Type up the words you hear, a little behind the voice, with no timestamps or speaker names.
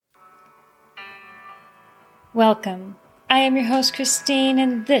Welcome. I am your host, Christine,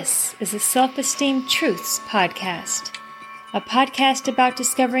 and this is the Self-Esteem Truths Podcast, a podcast about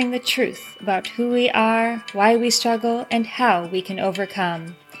discovering the truth about who we are, why we struggle, and how we can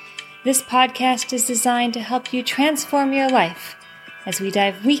overcome. This podcast is designed to help you transform your life as we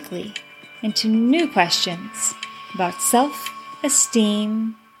dive weekly into new questions about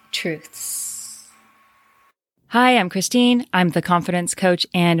self-esteem truths. Hi, I'm Christine. I'm the confidence coach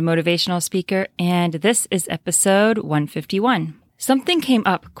and motivational speaker, and this is episode 151. Something came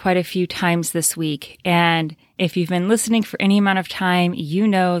up quite a few times this week, and if you've been listening for any amount of time, you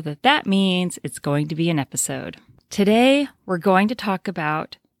know that means it's going to be an episode. Today, we're going to talk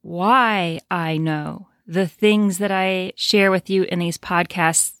about why I know the things that I share with you in these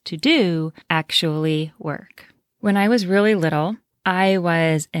podcasts to do actually work. When I was really little, I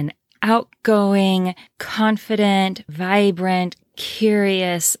was an outgoing, confident, vibrant,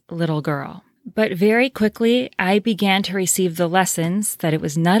 curious little girl. But very quickly, I began to receive the lessons that it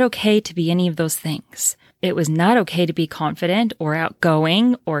was not okay to be any of those things. It was not okay to be confident or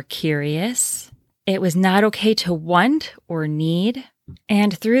outgoing or curious. It was not okay to want or need.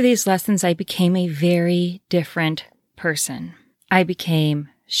 And through these lessons, I became a very different person. I became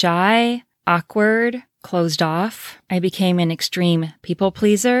shy, awkward, closed off. I became an extreme people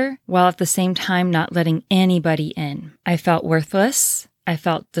pleaser while at the same time not letting anybody in. I felt worthless. I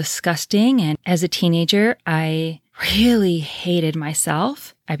felt disgusting. And as a teenager, I really hated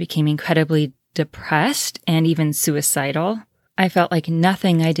myself. I became incredibly depressed and even suicidal. I felt like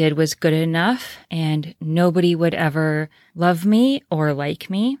nothing I did was good enough and nobody would ever love me or like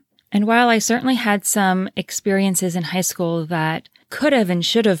me. And while I certainly had some experiences in high school that could have and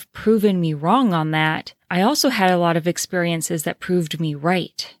should have proven me wrong on that, I also had a lot of experiences that proved me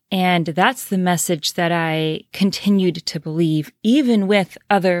right. And that's the message that I continued to believe, even with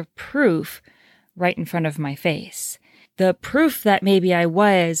other proof right in front of my face. The proof that maybe I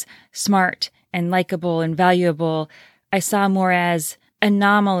was smart and likable and valuable, I saw more as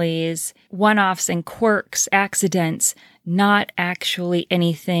anomalies, one-offs and quirks, accidents, not actually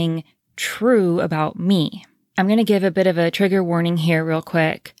anything true about me. I'm going to give a bit of a trigger warning here real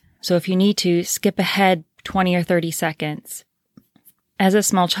quick. So if you need to, skip ahead 20 or 30 seconds. As a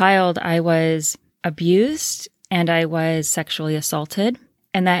small child, I was abused and I was sexually assaulted,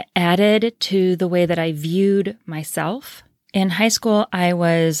 and that added to the way that I viewed myself. In high school, I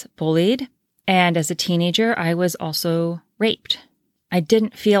was bullied, and as a teenager, I was also raped. I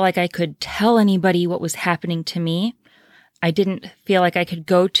didn't feel like I could tell anybody what was happening to me. I didn't feel like I could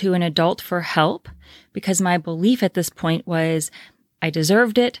go to an adult for help because my belief at this point was I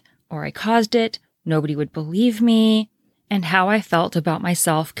deserved it or I caused it, nobody would believe me, and how I felt about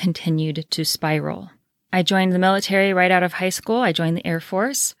myself continued to spiral. I joined the military right out of high school. I joined the Air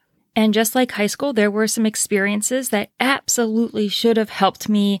Force. And just like high school, there were some experiences that absolutely should have helped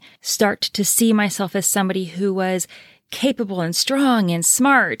me start to see myself as somebody who was capable and strong and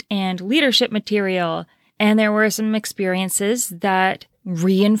smart and leadership material. And there were some experiences that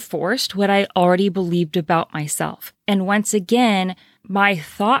reinforced what I already believed about myself. And once again, my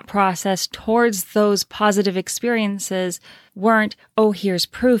thought process towards those positive experiences weren't, oh, here's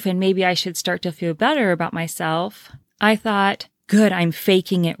proof and maybe I should start to feel better about myself. I thought, good, I'm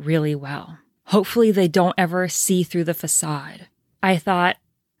faking it really well. Hopefully they don't ever see through the facade. I thought,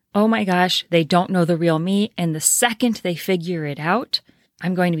 oh my gosh, they don't know the real me. And the second they figure it out,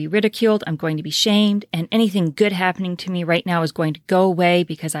 I'm going to be ridiculed, I'm going to be shamed, and anything good happening to me right now is going to go away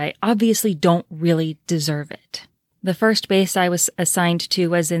because I obviously don't really deserve it. The first base I was assigned to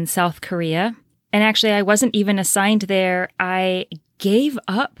was in South Korea, and actually I wasn't even assigned there. I gave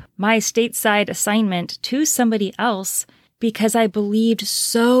up my stateside assignment to somebody else because I believed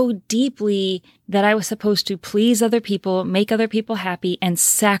so deeply that I was supposed to please other people, make other people happy, and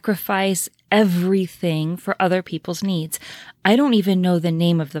sacrifice everything for other people's needs. I don't even know the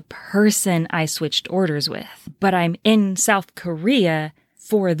name of the person I switched orders with, but I'm in South Korea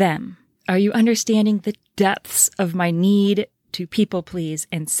for them. Are you understanding the depths of my need to people please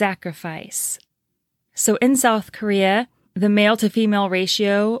and sacrifice? So in South Korea, the male to female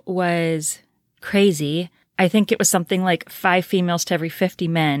ratio was crazy. I think it was something like 5 females to every 50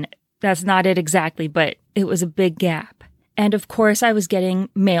 men. That's not it exactly, but it was a big gap. And of course, I was getting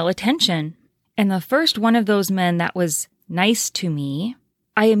male attention. And the first one of those men that was nice to me,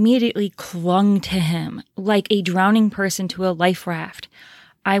 I immediately clung to him like a drowning person to a life raft.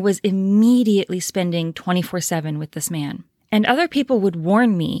 I was immediately spending 24/7 with this man. And other people would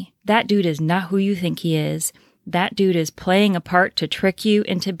warn me, that dude is not who you think he is. That dude is playing a part to trick you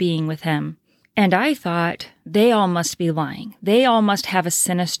into being with him. And I thought, they all must be lying. They all must have a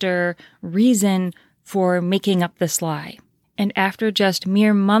sinister reason for making up this lie. And after just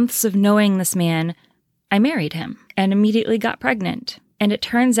mere months of knowing this man, I married him and immediately got pregnant. And it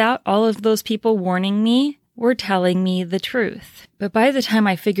turns out all of those people warning me were telling me the truth. But by the time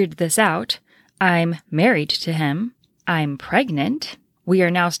I figured this out, I'm married to him, I'm pregnant, we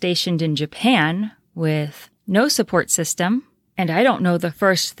are now stationed in Japan with no support system, and I don't know the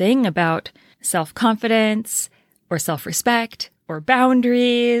first thing about self-confidence or self-respect or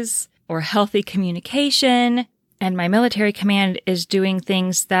boundaries or healthy communication. And my military command is doing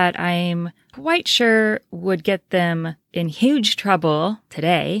things that I'm quite sure would get them in huge trouble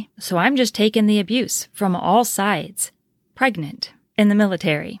today. So I'm just taking the abuse from all sides. Pregnant in the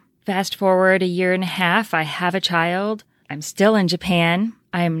military. Fast forward a year and a half, I have a child. I'm still in Japan.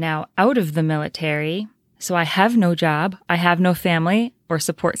 I am now out of the military. So I have no job. I have no family or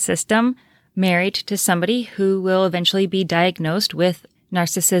support system. Married to somebody who will eventually be diagnosed with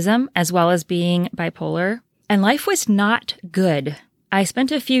narcissism as well as being bipolar. And life was not good. I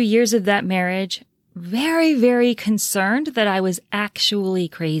spent a few years of that marriage very, very concerned that I was actually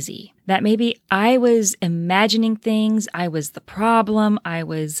crazy. That maybe I was imagining things, I was the problem, I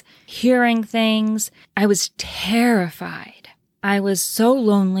was hearing things. I was terrified. I was so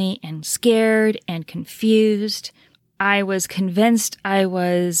lonely and scared and confused. I was convinced I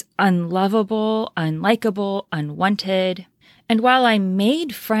was unlovable, unlikable, unwanted. And while I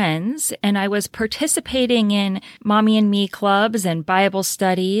made friends and I was participating in Mommy and Me clubs and Bible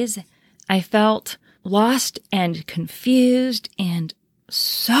studies, I felt lost and confused and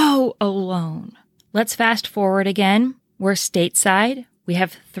so alone. Let's fast forward again. We're stateside. We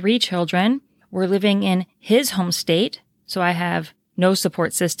have 3 children. We're living in his home state, so I have no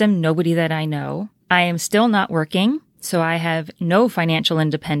support system, nobody that I know. I am still not working, so I have no financial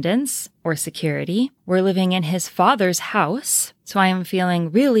independence or security. We're living in his father's house, so I am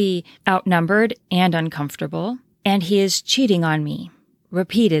feeling really outnumbered and uncomfortable. And he is cheating on me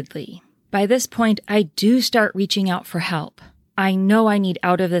repeatedly. By this point, I do start reaching out for help. I know I need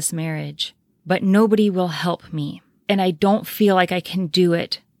out of this marriage, but nobody will help me. And I don't feel like I can do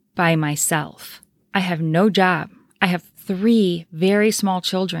it by myself. I have no job. I have 3 very small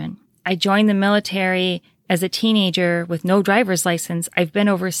children. I joined the military as a teenager with no driver's license. I've been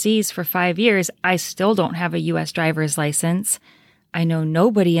overseas for 5 years. I still don't have a U.S. driver's license. I know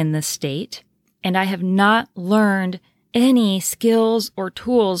nobody in this state, and I have not learned any skills or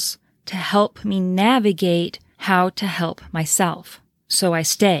tools to help me navigate how to help myself. So I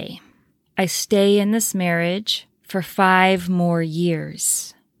stay. I stay in this marriage for 5 more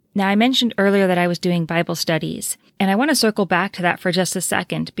years. Now, I mentioned earlier that I was doing Bible studies, and I want to circle back to that for just a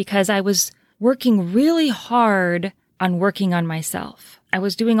second because I was working really hard on working on myself. I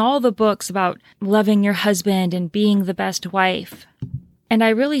was doing all the books about loving your husband and being the best wife. And I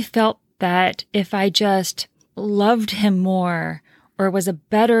really felt that if I just loved him more or was a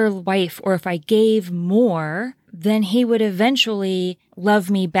better wife or if I gave more, then he would eventually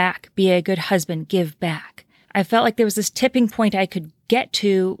love me back, be a good husband, give back. I felt like there was this tipping point I could get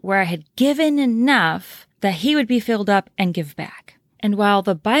to where I had given enough that he would be filled up and give back. And while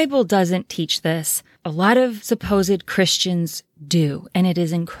the Bible doesn't teach this, a lot of supposed Christians do, and it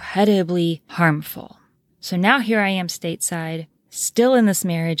is incredibly harmful. So now here I am stateside, still in this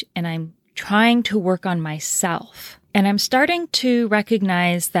marriage, and I'm trying to work on myself. And I'm starting to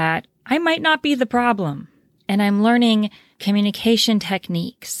recognize that I might not be the problem. And I'm learning communication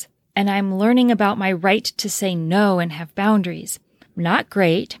techniques. And I'm learning about my right to say no and have boundaries. Not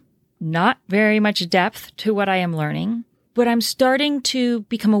great, not very much depth to what I am learning, but I'm starting to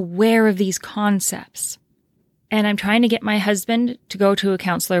become aware of these concepts. And I'm trying to get my husband to go to a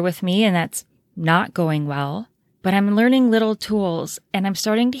counselor with me, and that's not going well. But I'm learning little tools, and I'm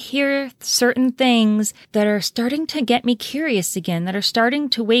starting to hear certain things that are starting to get me curious again, that are starting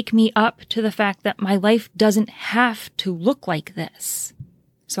to wake me up to the fact that my life doesn't have to look like this.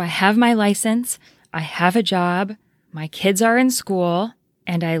 So I have my license, I have a job, my kids are in school,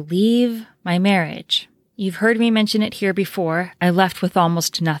 and I leave my marriage. You've heard me mention it here before. I left with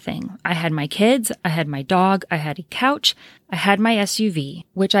almost nothing. I had my kids, I had my dog, I had a couch, I had my SUV,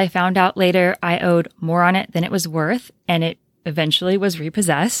 which I found out later I owed more on it than it was worth, and it eventually was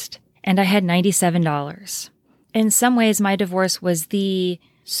repossessed, and I had $97. In some ways, my divorce was the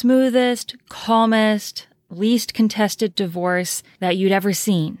smoothest, calmest, least contested divorce that you'd ever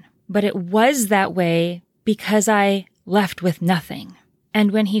seen. But it was that way because I left with nothing.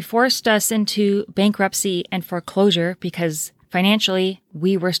 And when he forced us into bankruptcy and foreclosure, because financially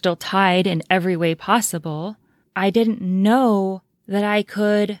we were still tied in every way possible, I didn't know that I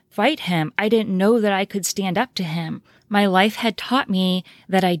could fight him. I didn't know that I could stand up to him. My life had taught me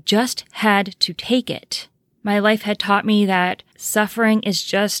that I just had to take it. My life had taught me that suffering is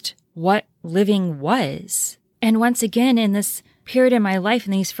just what living was. And once again, in this period in my life,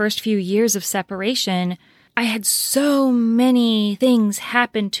 in these first few years of separation, I had so many things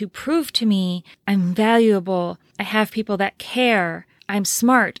happen to prove to me I'm valuable. I have people that care. I'm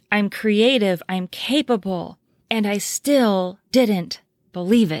smart. I'm creative. I'm capable. And I still didn't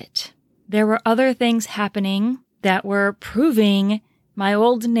believe it. There were other things happening that were proving my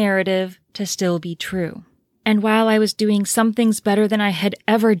old narrative to still be true. And while I was doing some things better than I had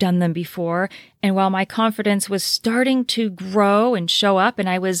ever done them before, and while my confidence was starting to grow and show up, and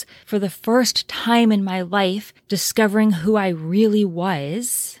I was, for the first time in my life, discovering who I really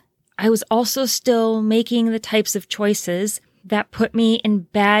was, I was also still making the types of choices that put me in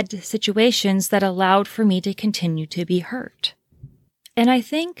bad situations that allowed for me to continue to be hurt. And I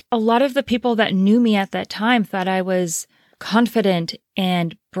think a lot of the people that knew me at that time thought I was confident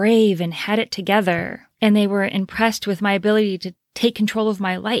and brave and had it together, and they were impressed with my ability to take control of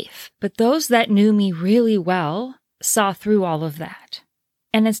my life. But those that knew me really well saw through all of that.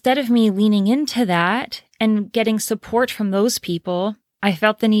 And instead of me leaning into that and getting support from those people, I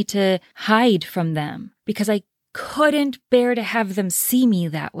felt the need to hide from them because I couldn't bear to have them see me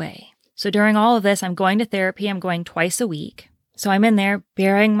that way. So during all of this, I'm going to therapy. I'm going twice a week. So I'm in there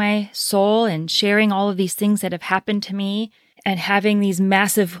bearing my soul and sharing all of these things that have happened to me and having these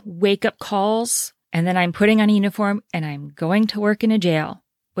massive wake-up calls. And then I'm putting on a uniform and I'm going to work in a jail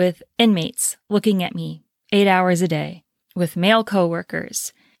with inmates looking at me 8 hours a day, with male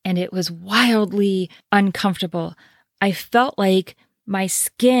coworkers. And it was wildly uncomfortable. I felt like my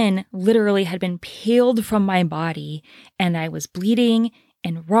skin literally had been peeled from my body and I was bleeding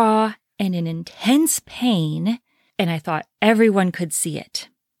and raw and in intense pain. And I thought everyone could see it.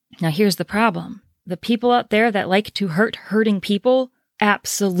 Now here's the problem. The people out there that like to hurt hurting people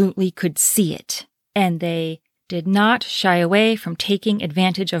absolutely could see it. And they did not shy away from taking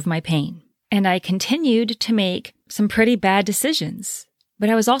advantage of my pain. And I continued to make some pretty bad decisions. But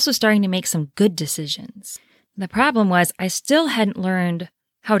I was also starting to make some good decisions. The problem was I still hadn't learned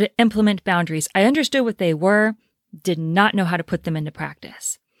how to implement boundaries. I understood what they were, did not know how to put them into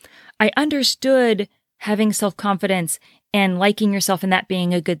practice. I understood having self-confidence and liking yourself and that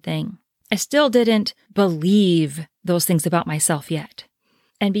being a good thing. I still didn't believe those things about myself yet.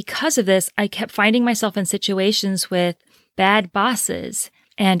 And because of this, I kept finding myself in situations with bad bosses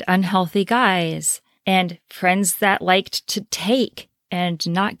and unhealthy guys and friends that liked to take and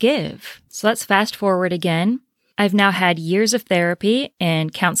not give. So let's fast forward again. I've now had years of therapy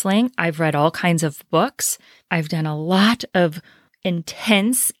and counseling. I've read all kinds of books. I've done a lot of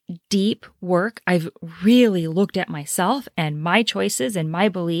intense, deep work. I've really looked at myself and my choices and my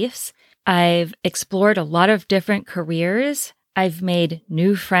beliefs. I've explored a lot of different careers. I've made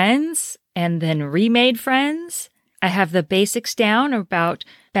new friends and then remade friends. I have the basics down about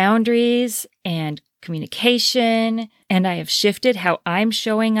boundaries and communication, and I have shifted how I'm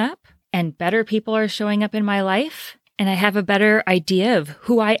showing up, and better people are showing up in my life. And I have a better idea of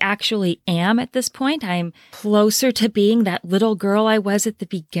who I actually am at this point. I'm closer to being that little girl I was at the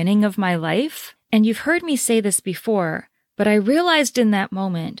beginning of my life. And you've heard me say this before, but I realized in that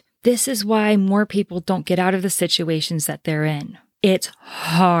moment, this is why more people don't get out of the situations that they're in. It's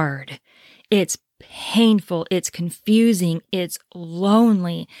hard. It's painful. It's confusing. It's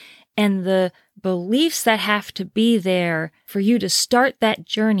lonely. And the beliefs that have to be there for you to start that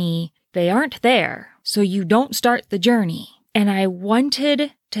journey, they aren't there. So you don't start the journey. And I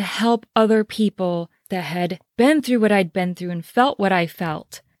wanted to help other people that had been through what I'd been through and felt what I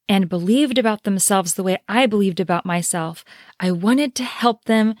felt and believed about themselves the way I believed about myself. I wanted to help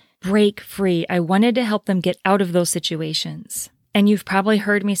them break free. I wanted to help them get out of those situations. And you've probably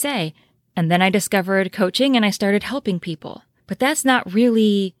heard me say, and then I discovered coaching and I started helping people. But that's not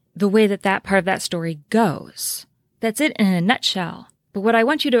really the way that part of that story goes. That's it in a nutshell. But what I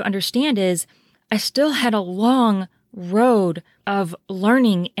want you to understand is I still had a long road of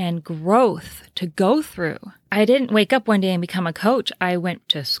learning and growth to go through. I didn't wake up one day and become a coach. I went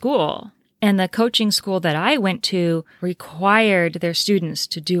to school. And the coaching school that I went to required their students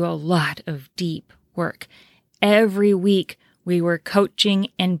to do a lot of deep work. Every week we were coaching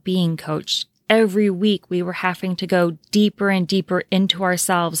and being coached. Every week we were having to go deeper and deeper into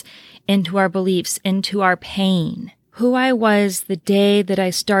ourselves, into our beliefs, into our pain. Who I was the day that I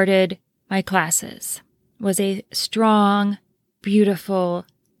started my classes was a strong, beautiful,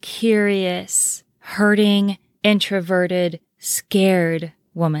 curious, hurting, introverted, scared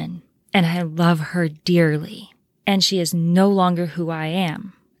woman. And I love her dearly. and she is no longer who I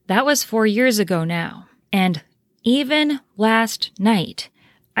am. That was 4 years ago now. And even last night,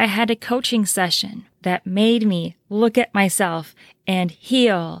 I had a coaching session that made me look at myself and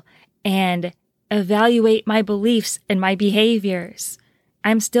heal and evaluate my beliefs and my behaviors.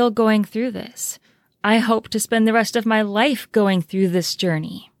 I'm still going through this. I hope to spend the rest of my life going through this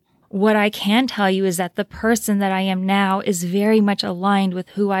journey. What I can tell you is that the person that I am now is very much aligned with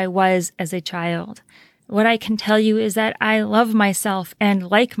who I was as a child. What I can tell you is that I love myself and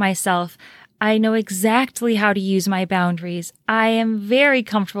like myself. I know exactly how to use my boundaries. I am very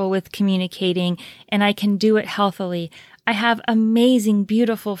comfortable with communicating, and I can do it healthily. I have amazing,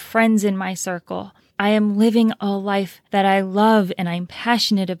 beautiful friends in my circle. I am living a life that I love and I'm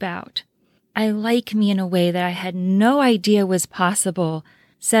passionate about. I like me in a way that I had no idea was possible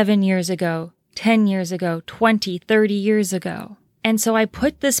 7 years ago, 10 years ago, 20, 30 years ago. And so I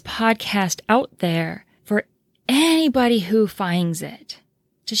put this podcast out there for anybody who finds it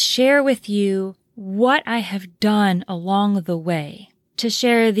to share with you what I have done along the way, to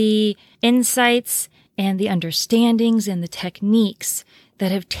share the insights and the understandings and the techniques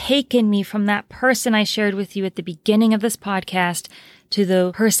that have taken me from that person I shared with you at the beginning of this podcast to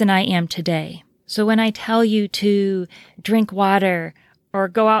the person I am today. So when I tell you to drink water or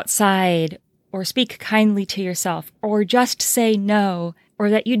go outside or speak kindly to yourself or just say no or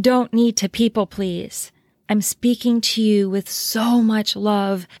that you don't need to people please, I'm speaking to you with so much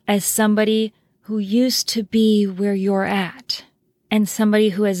love as somebody who used to be where you're at and somebody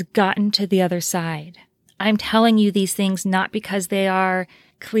who has gotten to the other side. I'm telling you these things not because they are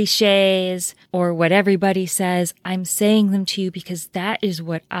cliches or what everybody says. I'm saying them to you because that is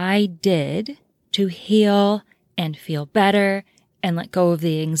what I did to heal and feel better and let go of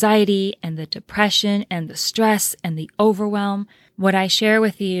the anxiety and the depression and the stress and the overwhelm. What I share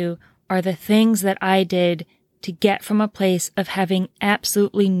with you are the things that I did to get from a place of having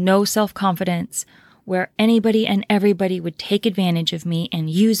absolutely no self-confidence, where anybody and everybody would take advantage of me and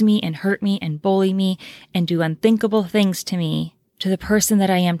use me and hurt me and bully me and do unthinkable things to me, to the person that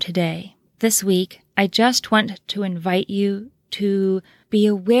I am today. This week, I just want to invite you to be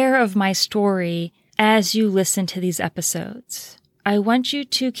aware of my story as you listen to these episodes. I want you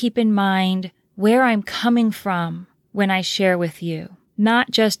to keep in mind where I'm coming from when I share with you,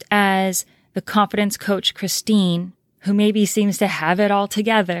 not just as the confidence coach Christine, who maybe seems to have it all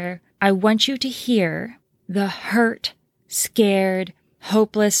together. I want you to hear the hurt, scared,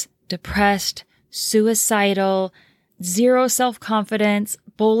 hopeless, depressed, suicidal, zero self-confidence,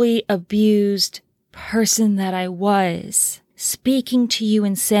 bully, abused person that I was, speaking to you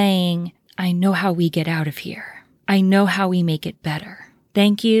and saying, I know how we get out of here. I know how we make it better.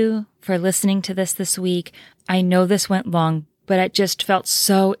 Thank you for listening to this week. I know this went long, but it just felt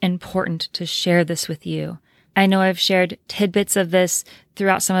so important to share this with you. I know I've shared tidbits of this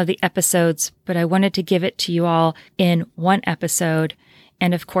throughout some of the episodes, but I wanted to give it to you all in one episode.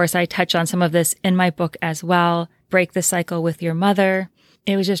 And of course, I touch on some of this in my book as well, Break the Cycle with Your Mother.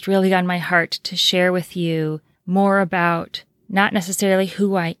 It was just really on my heart to share with you more about not necessarily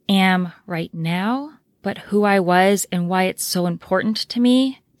who I am right now, but who I was and why it's so important to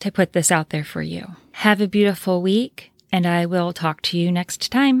me to put this out there for you. Have a beautiful week, and I will talk to you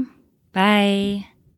next time. Bye.